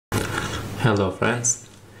Hello friends,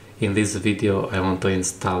 in this video I want to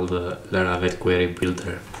install the Laravel Query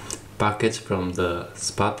Builder package from the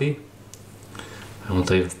Spatie. I want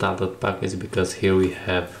to install that package because here we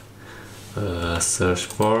have a search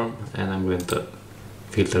form and I'm going to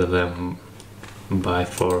filter them by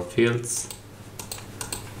 4 fields.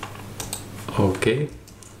 Okay,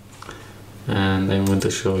 and I'm going to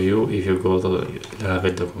show you, if you go to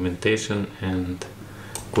Laravel documentation and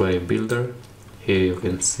Query Builder, here you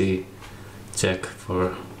can see check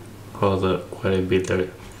for how the query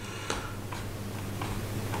builder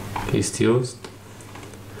is used,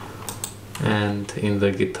 and in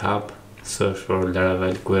the GitHub search for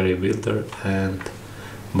Laravel query builder and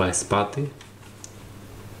by Spatie,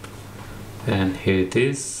 and here it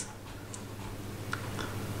is.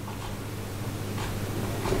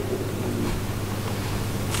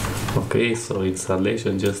 Okay, so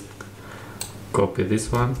installation, just copy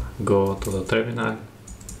this one, go to the terminal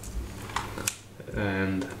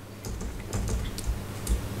and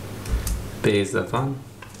paste that one,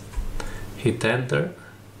 hit enter,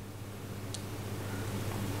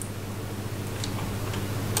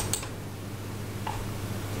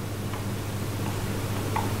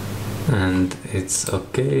 and it's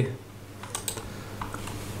okay.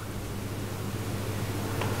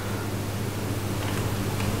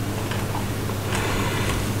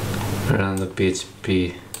 Run the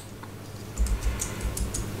PHP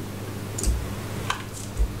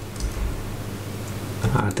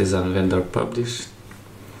artisan vendor publish,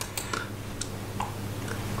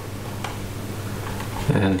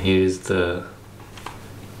 and here is the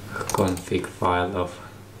config file of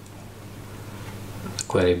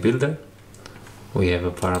query builder. We have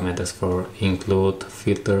a parameters for include,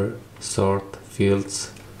 filter, sort,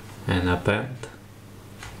 fields and append.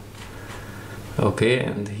 Okay,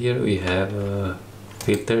 and here we have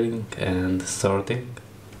filtering and sorting.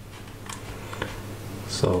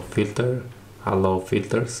 So filter, allow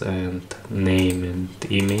filters and name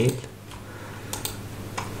and email.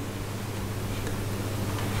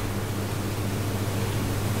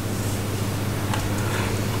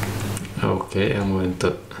 Okay, I'm going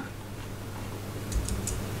to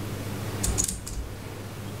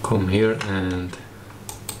come here and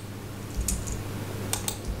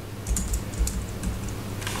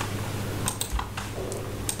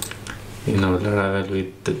in our Laravel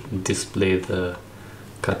we display the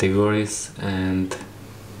categories and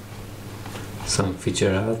some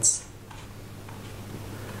feature adds,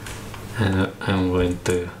 and I'm going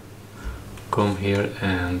to come here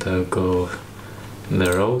and go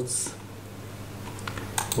the rows,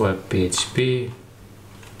 web PHP,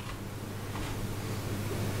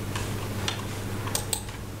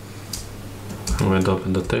 I'm going to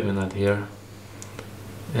open the terminal here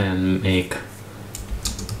and make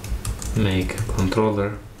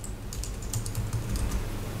controller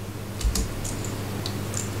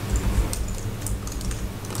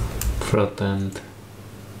front end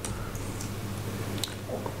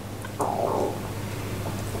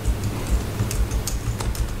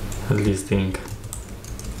listing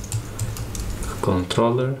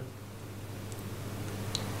controller.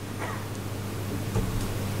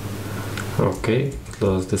 Okay,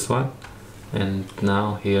 close this one, and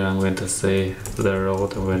now here I'm going to say the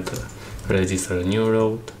road. I'm going to register a new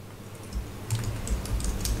road,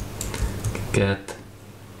 get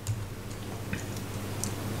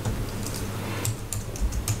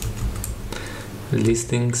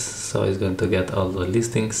listings, so it's going to get all the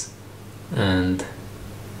listings, and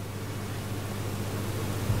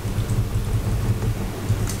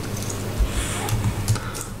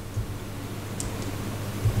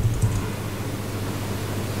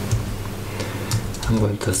I'm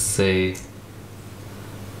going to say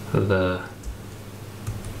the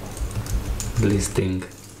listing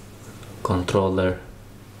controller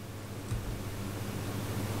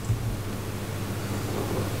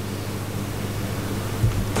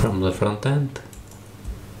from the front end.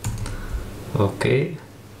 Okay,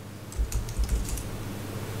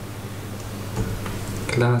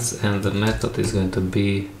 class, and the method is going to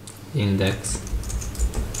be index.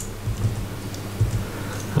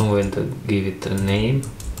 I'm going to give it a name,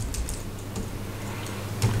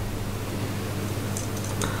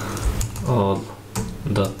 all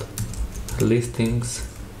dot listings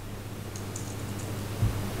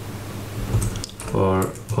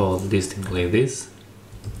for all listings like this.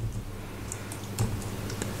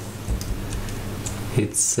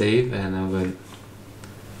 Hit save, and I will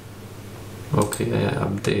I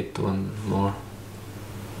update one more.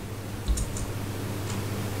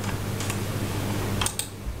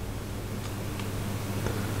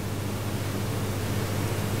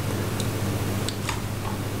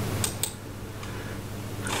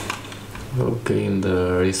 Okay, in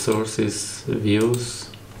the resources views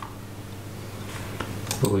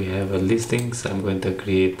we have a listings. I'm going to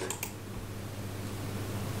create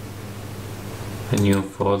a new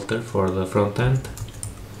folder for the front end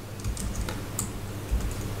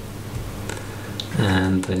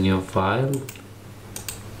and a new file,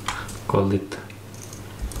 call it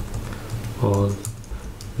all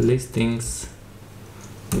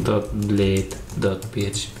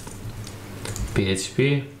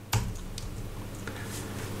listings.blade.php.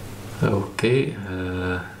 Okay,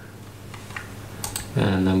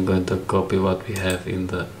 and I'm going to copy what we have in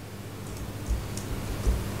the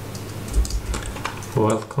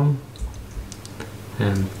welcome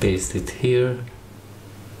and paste it here.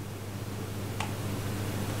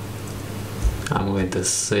 I'm going to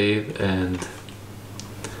save, and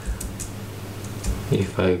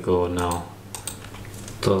if I go now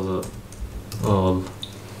to the all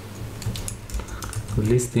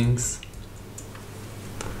listings,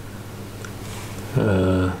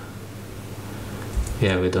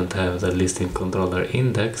 yeah, we don't have the listing controller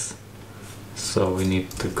index, so we need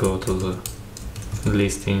to go to the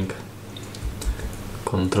listing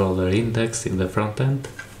controller index in the front end,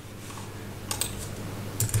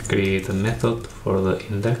 create a method for the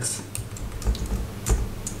index.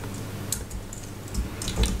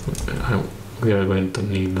 We are going to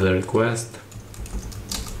need the request,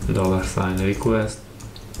 $request,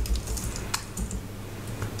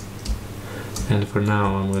 and for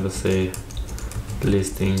now I'm going to say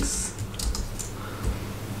listings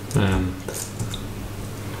and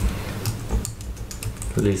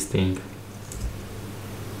listing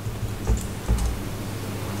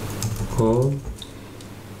all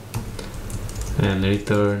and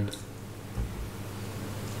return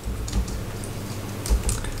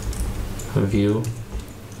view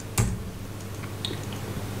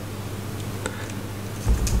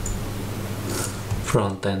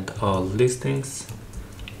front end all listings.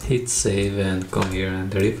 Hit save and come here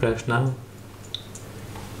and refresh now.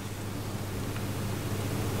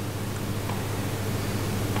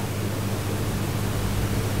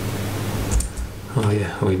 Oh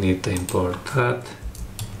yeah, we need to import that.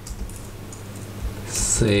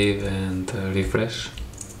 Save and refresh.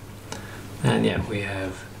 And yeah, we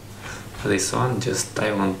have this one. Just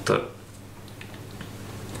I want to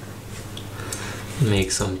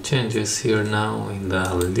make some changes here now in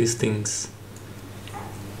the listings.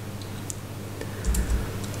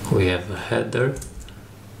 We have a header,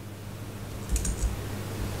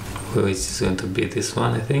 which is going to be this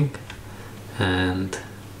one, I think, and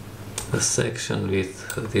the section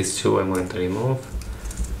with these two I'm going to remove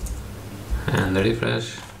and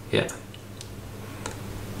refresh. Yeah,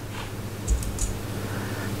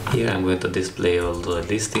 here I'm going to display all the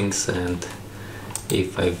listings, and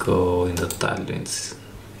if I go in the tailwinds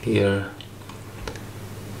here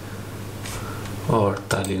or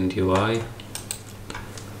tailwind UI,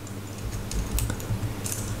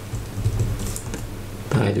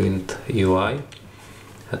 tailwind UI,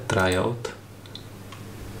 a tryout,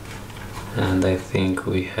 and I think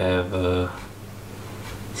we have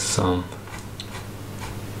some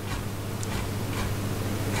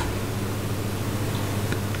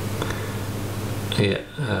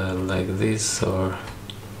like this, or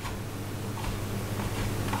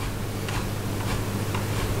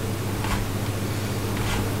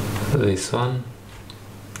this one.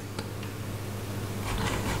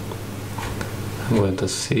 I'm going to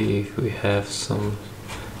see if we have some.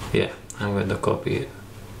 Yeah, I'm going to copy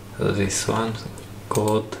this one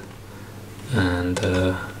code and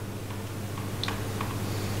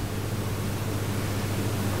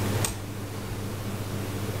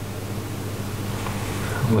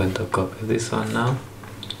I'm going to copy this one now.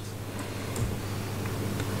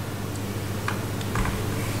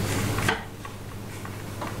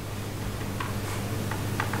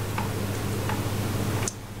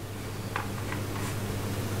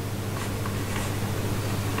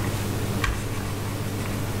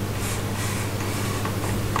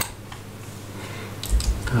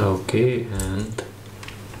 Okay, and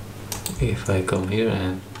if I come here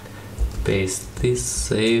and paste this,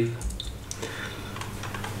 save,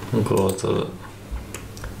 go to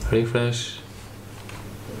refresh,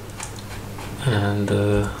 and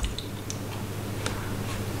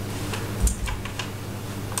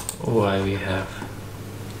why we have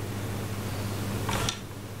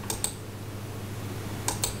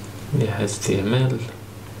the HTML,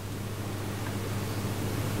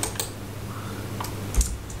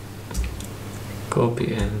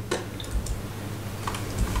 copy and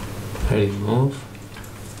remove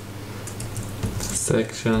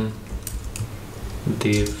section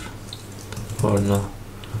div, or no,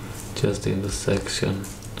 just in the section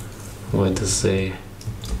where to say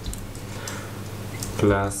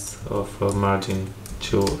class of margin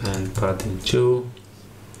 2 and padding 2,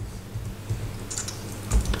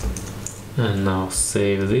 and now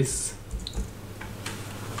save this,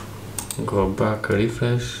 go back,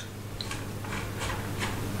 refresh,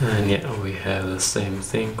 and yeah, we have the same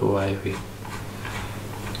thing. Why we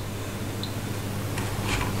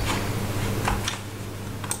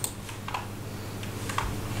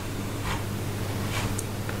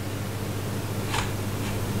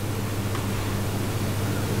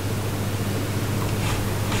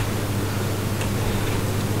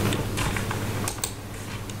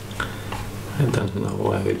I don't know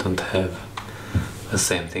why we don't have the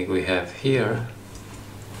same thing we have here.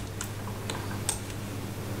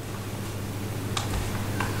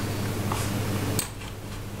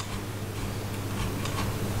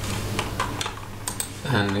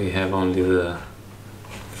 And we have only the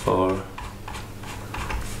 4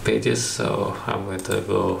 pages, so I'm going to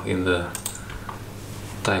go in the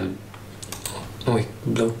tile with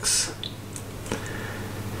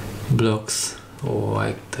blocks,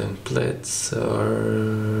 white templates,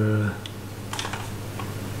 or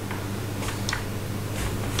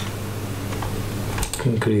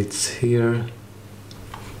grids here.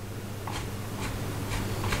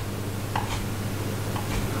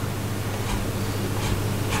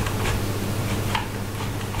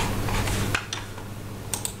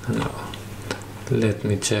 No, let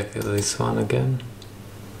me check this one again,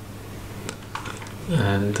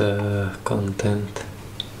 and content.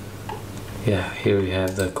 Yeah, here we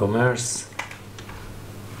have the commerce,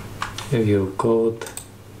 view code.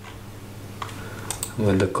 I'm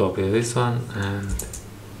going to copy this one and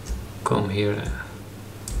come here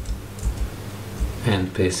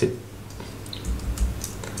and paste it,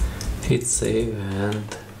 hit save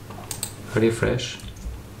and refresh.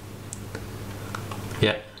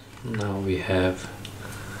 Yeah, now we have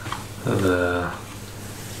the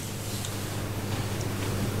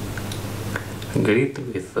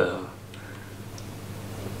grid with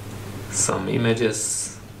some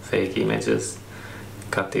images, fake images,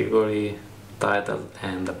 category, title,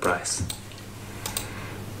 and the price.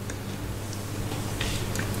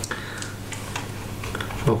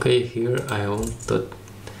 Okay, here I want to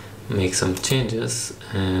make some changes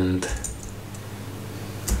and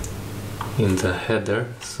in the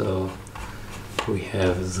header, so we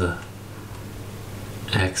have the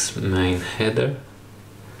X main header.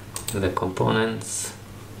 In the components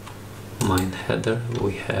main header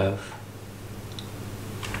we have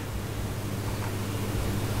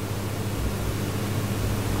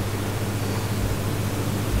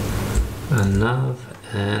a nav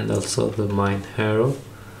and also the main hero,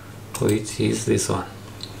 which is this one.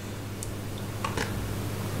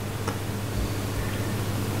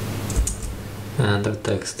 Enter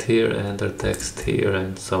text here, enter text here,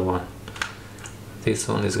 and so on. This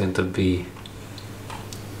one is going to be,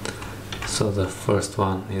 so the first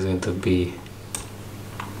one is going to be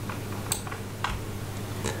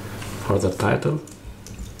for the title.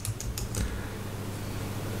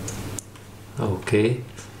 Okay,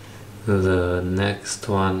 the next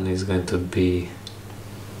one is going to be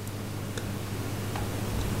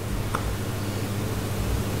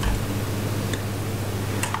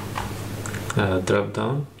drop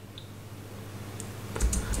down.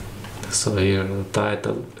 So here the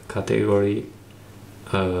title, category,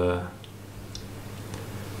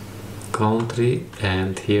 country,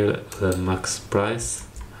 and here the max price,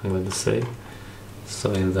 I'm going to say.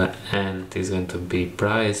 So in the end is going to be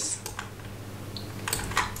price.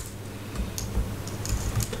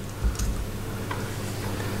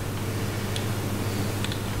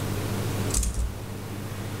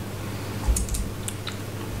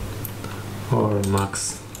 Or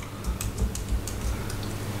max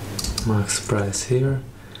price here,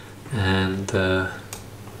 and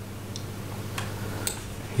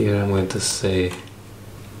here I'm going to say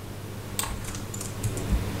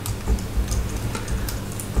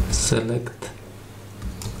select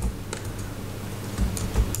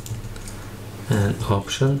an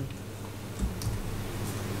option,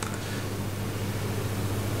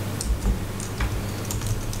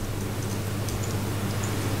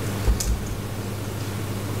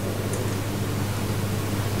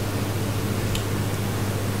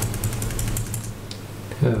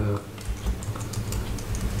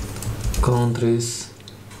 countries.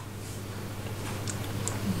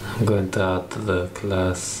 I'm going to add the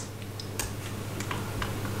class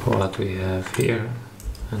what we have here,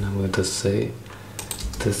 and I'm going to say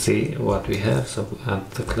to see what we have, so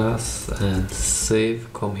add the class and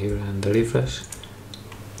save, come here and refresh.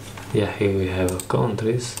 Yeah, here we have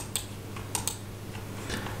countries,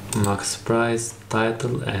 max price,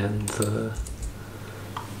 title, and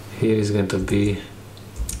here is going to be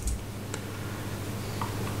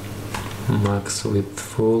max width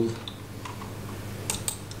full.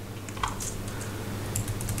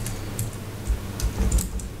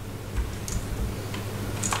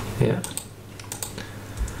 Yeah.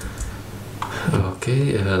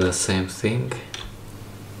 Okay, the same thing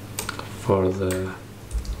for the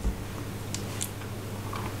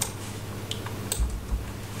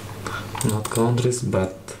not countries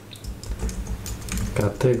but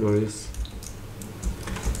categories.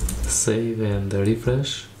 Save and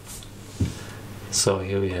refresh. So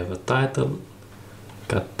here we have a title,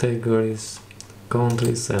 categories,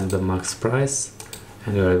 countries, and the max price,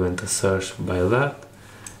 and we are going to search by that.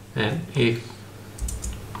 And if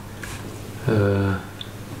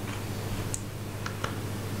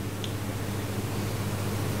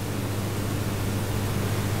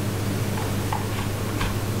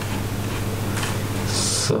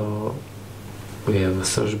so we have a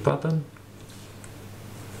search button,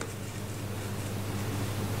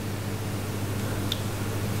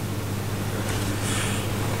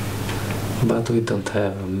 but we don't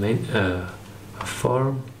have a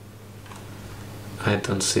form. I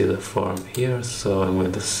don't see the form here, so I'm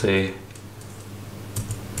going to say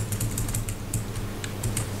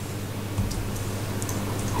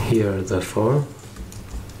here the form.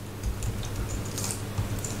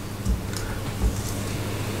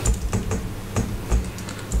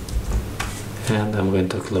 And I'm going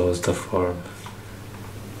to close the form.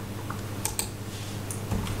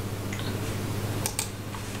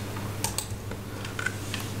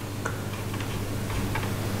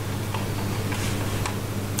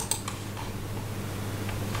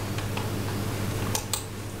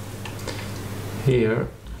 Here,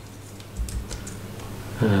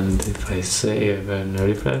 and if I save and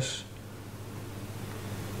refresh,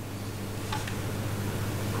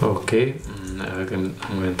 okay, I'm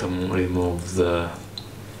going to remove the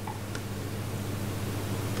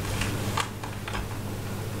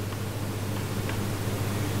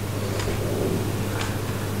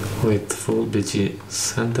with full BG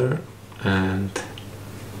center and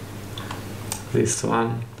this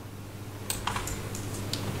one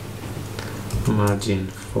margin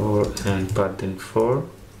 4 and padding 4,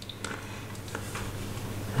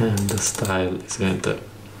 and the style is going to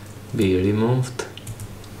be removed.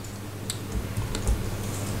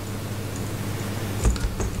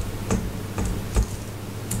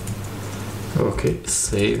 Okay,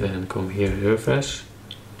 save and come here, refresh.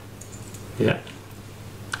 Yeah,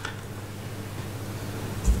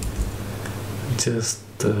 just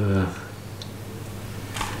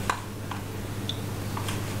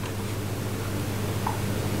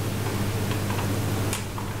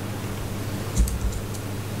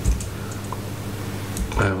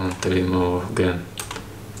I want to remove again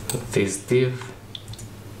this div,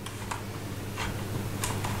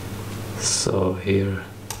 so here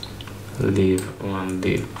leave one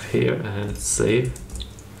div here and save,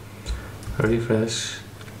 refresh.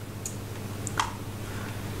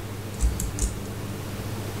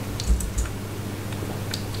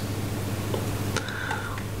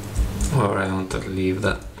 Or I want to leave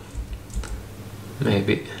that,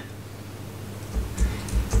 maybe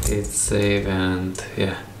hit save, and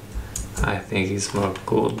yeah, I think it's more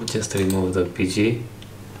cool. Just remove the PG.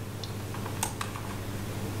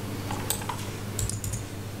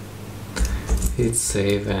 Hit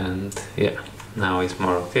save, and yeah, now it's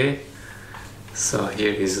more okay. So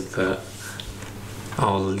here is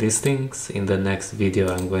all listings. In the next video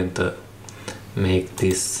I'm going to make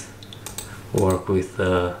this work with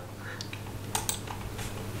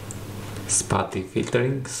Spatie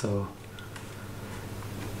filtering. So,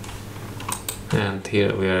 and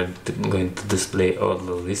here we are going to display all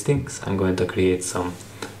the listings. I'm going to create some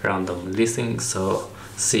random listings. So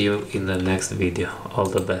see you in the next video. All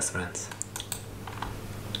the best, friends.